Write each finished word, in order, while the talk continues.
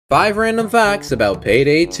5 random facts about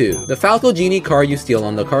Payday 2. The Falco Genie car you steal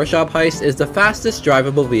on the car shop heist is the fastest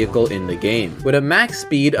drivable vehicle in the game, with a max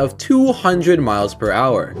speed of 200 miles per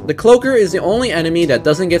hour. The Cloaker is the only enemy that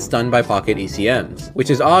doesn't get stunned by pocket ECMs, which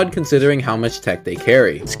is odd considering how much tech they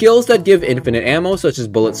carry. Skills that give infinite ammo such as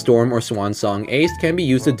Bullet Storm or Swan Song Ace can be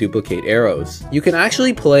used to duplicate arrows. You can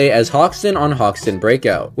actually play as Hoxton on Hoxton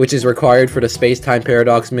Breakout, which is required for the Space-Time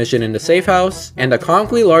Paradox mission in the safe house, and a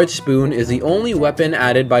comically large spoon is the only weapon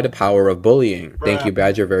added by the power of bullying. Thank you,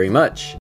 Badger, very much.